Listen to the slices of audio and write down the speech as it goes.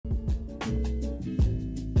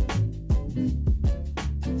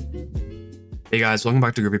Hey guys, welcome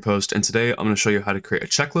back to groovyPost, and today I'm going to show you how to create a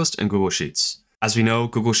checklist in Google Sheets. As we know,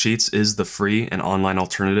 Google Sheets is the free and online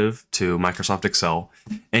alternative to Microsoft Excel,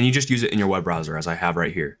 and you just use it in your web browser, as I have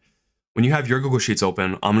right here. When you have your Google Sheets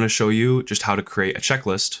open, I'm going to show you just how to create a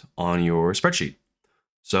checklist on your spreadsheet.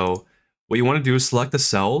 So what you want to do is select the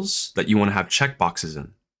cells that you want to have checkboxes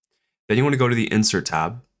in. Then you want to go to the Insert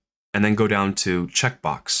tab, and then go down to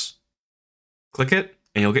Checkbox. Click it,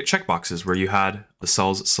 and you'll get checkboxes where you had the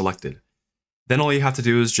cells selected. Then all you have to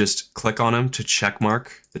do is just click on them to check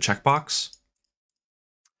mark the checkbox.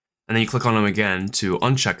 And then you click on them again to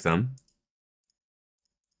uncheck them.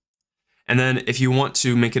 And then if you want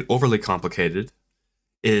to make it overly complicated,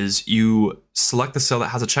 is you select the cell that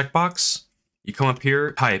has a checkbox, you come up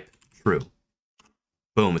here, type true.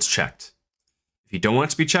 Boom, it's checked. If you don't want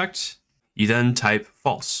it to be checked, you then type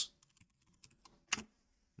false. And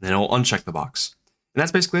then it'll uncheck the box. And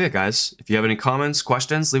that's basically it, guys. If you have any comments,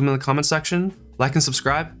 questions, leave them in the comment section. Like and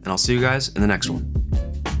subscribe, and I'll see you guys in the next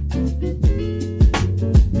one.